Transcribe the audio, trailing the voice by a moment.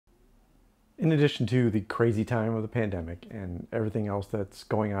In addition to the crazy time of the pandemic and everything else that's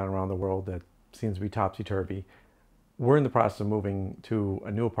going on around the world that seems to be topsy-turvy, we're in the process of moving to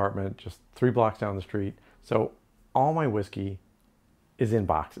a new apartment just 3 blocks down the street. So all my whiskey is in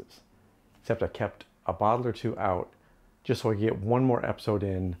boxes, except I kept a bottle or two out just so I could get one more episode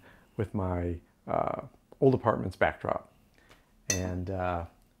in with my old apartment's backdrop. And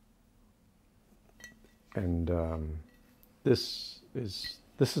this is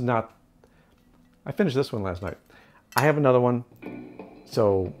not. I finished this one last night. I have another one,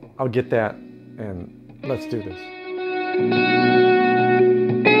 so I'll get that and let's do this.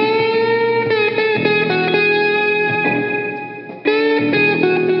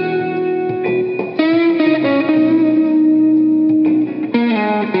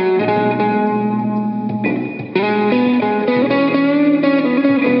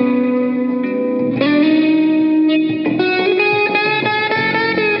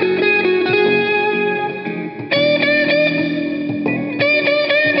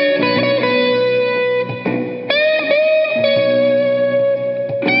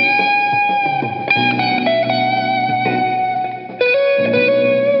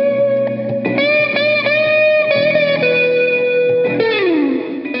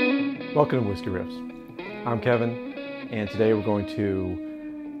 Welcome to Whisky Riffs. I'm Kevin, and today we're going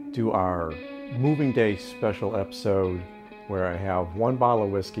to do our moving day special episode where I have one bottle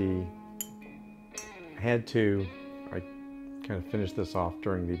of whiskey. I had to. I kind of finished this off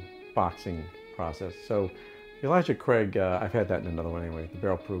during the boxing process. So Elijah Craig, I've had that in another one anyway, the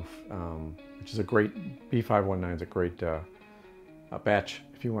Barrel Proof, which is a great, B519 is a great batch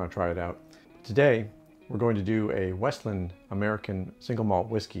if you want to try it out. Today, we're going to do a Westland American single malt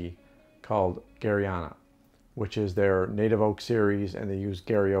whiskey called Garryana, which is their native oak series, and they use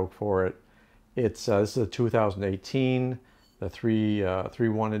Gary oak for it. It's this is a 2018, the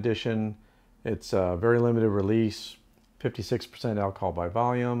 3.1 edition. It's a very limited release, 56% alcohol by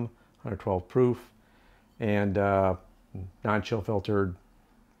volume, 112 proof, and non-chill filtered,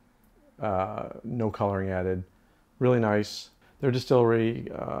 no coloring added. Really nice. Their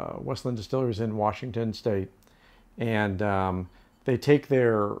distillery, Westland Distillery, is in Washington State, and they take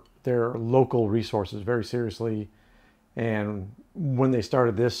their local resources very seriously. And when they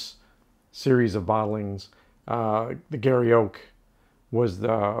started this series of bottlings, the Gary oak was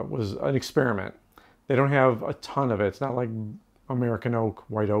an experiment. They don't have a ton of it. It's not like American oak,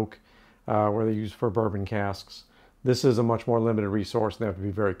 white oak, where they use for bourbon casks. This is a much more limited resource, and they have to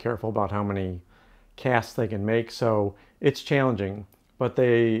be very careful about how many casks they can make. So it's challenging, but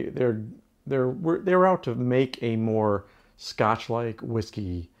they're out to make a more Scotch-like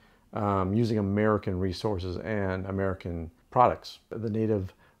whiskey using American resources and American products, the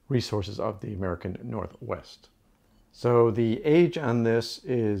native resources of the American Northwest. So the age on this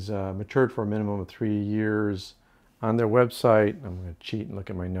is matured for a minimum of 3 years. On their website, I'm going to cheat and look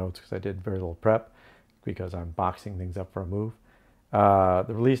at my notes because I did very little prep because I'm boxing things up for a move. The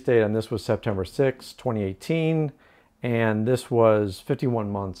release date on this was September 6, 2018, and this was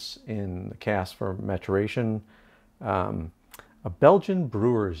 51 months in the cask for maturation. A Belgian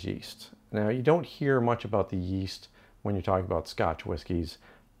brewer's yeast. Now, you don't hear much about the yeast when you're talking about Scotch whiskeys.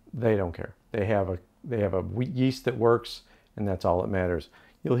 They don't care. They have a wheat yeast that works, and that's all that matters.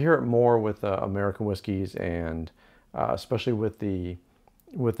 You'll hear it more with American whiskeys, and especially with the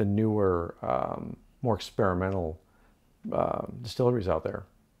newer, more experimental distilleries out there,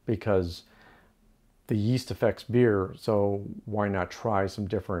 because the yeast affects beer. So why not try some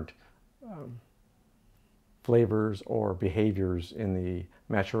different flavors or behaviors in the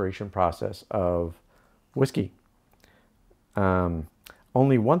maturation process of whiskey?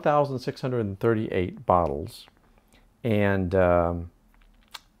 Only 1,638 bottles, and it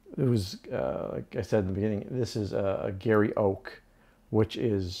was, like I said in the beginning, this is a Gary oak, which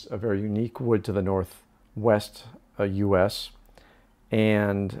is a very unique wood to the Northwest U.S.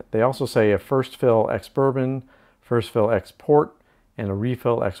 And they also say a first fill ex-bourbon, first fill ex-port, and a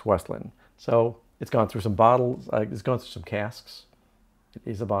refill ex-Westland. So it's gone through some bottles, it's gone through some casks. It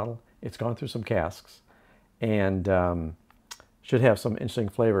is a bottle. It's gone through some casks, and should have some interesting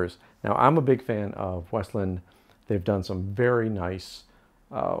flavors. Now, I'm a big fan of Westland. They've done some very nice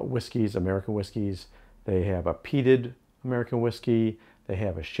whiskeys, American whiskeys. They have a peated American whiskey. They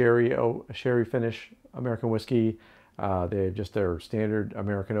have a sherry finish American whiskey. They have just their standard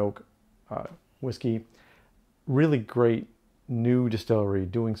American oak whiskey. Really great new distillery,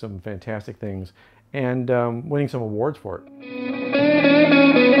 doing some fantastic things, and winning some awards for it.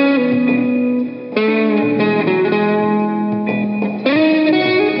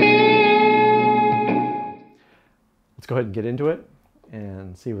 Let's go ahead and get into it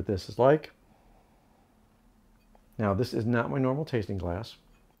and see what this is like. Now this is not my normal tasting glass.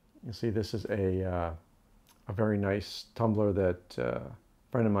 You see this is a very nice tumbler that a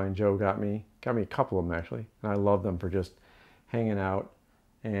friend of mine, Joe, got me a couple of them actually, and I love them for just hanging out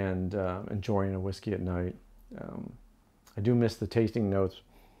and enjoying a whiskey at night. I do miss the tasting notes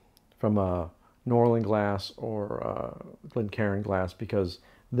from a New Orleans glass or a Glencairn glass, because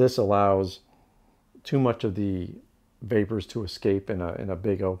this allows too much of the vapors to escape in a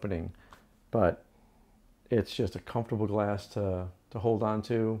big opening. But it's just a comfortable glass to hold on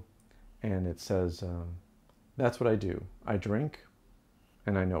to, and it says, that's what I do. I drink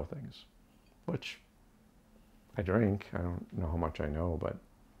and I know things, which I drink. I don't know how much I know, but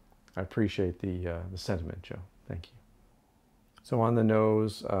I appreciate the sentiment, Joe. Thank you. So on the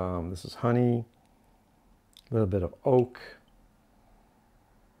nose, this is honey, a little bit of oak,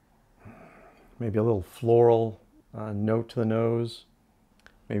 maybe a little floral note to the nose,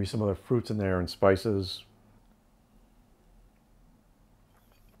 maybe some other fruits in there and spices.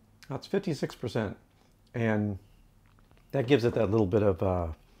 Now it's 56%, and that gives it that little bit of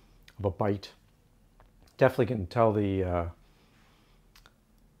a bite. Definitely can tell the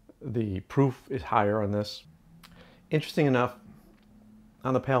proof is higher on this. Interesting enough,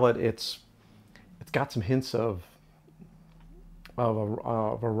 on the palate, it's got some hints of a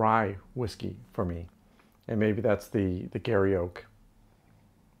rye whiskey for me, and maybe that's the Gary Oak.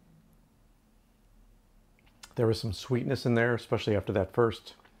 There was some sweetness in there, especially after that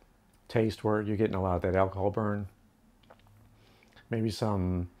first taste where you're getting a lot of that alcohol burn. Maybe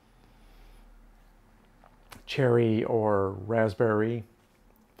some cherry or raspberry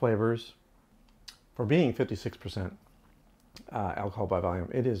flavors. For being 56% alcohol by volume,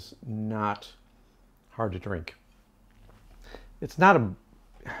 it is not hard to drink. It's not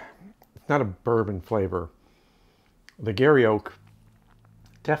a bourbon flavor. The Gary Oak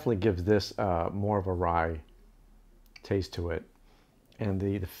definitely gives this more of a rye taste to it, and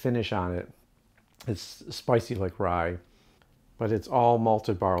the finish on it is spicy like rye, but it's all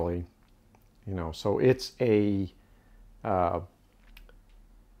malted barley, you know. So it's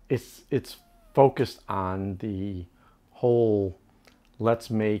it's focused on the whole, let's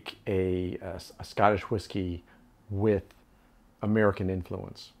make a Scottish whiskey with American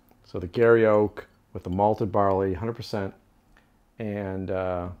influence. So the Gary Oak with the malted barley, 100%, and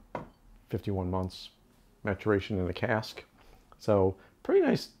 51 months maturation in the cask. So pretty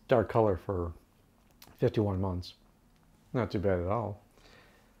nice dark color for 51 months. Not too bad at all.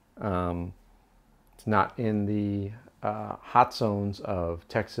 It's not in the hot zones of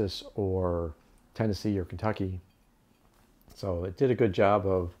Texas or Tennessee or Kentucky. So it did a good job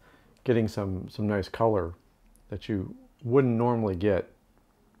of getting some nice color that you wouldn't normally get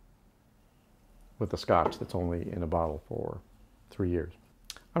with a Scotch that's only in a bottle for 3 years.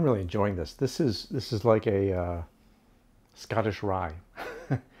 I'm really enjoying this. This is like a Scottish rye.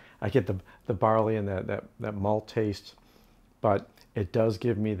 I get the barley and that malt taste, but it does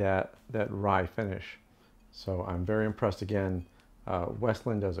give me that rye finish. So I'm very impressed again.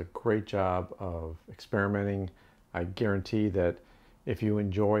 Westland does a great job of experimenting. I guarantee that if you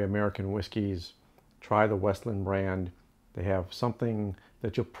enjoy American whiskeys, try the Westland brand. They have something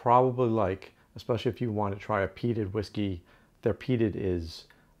that you'll probably like, especially if you want to try a peated whiskey. Their peated is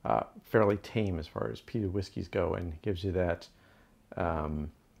fairly tame as far as peated whiskeys go, and gives you that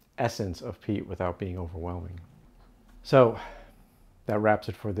essence of peat without being overwhelming. So that wraps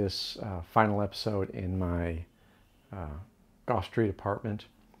it for this final episode in my Gough Street apartment.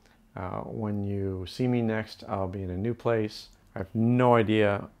 When you see me next, I'll be in a new place. I have no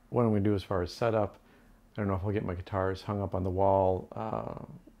idea what I'm going to do as far as setup. I don't know if I'll get my guitars hung up on the wall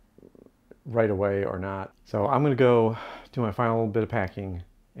right away or not. So I'm going to go do my final bit of packing,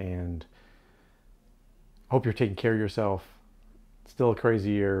 and hope you're taking care of yourself. It's still a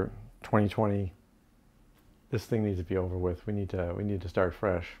crazy year, 2020. This thing needs to be over with. We need to start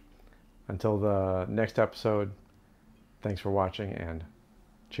fresh. Until the next episode, thanks for watching, and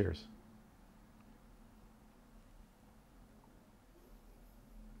cheers.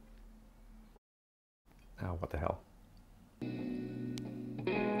 Oh, what the hell?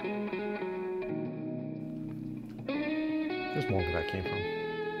 There's more where that came from.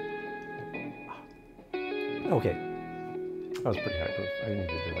 Okay. That was pretty high proof. I didn't need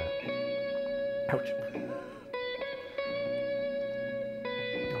to do that. Ouch.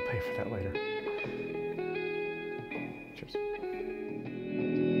 I'll pay for that later.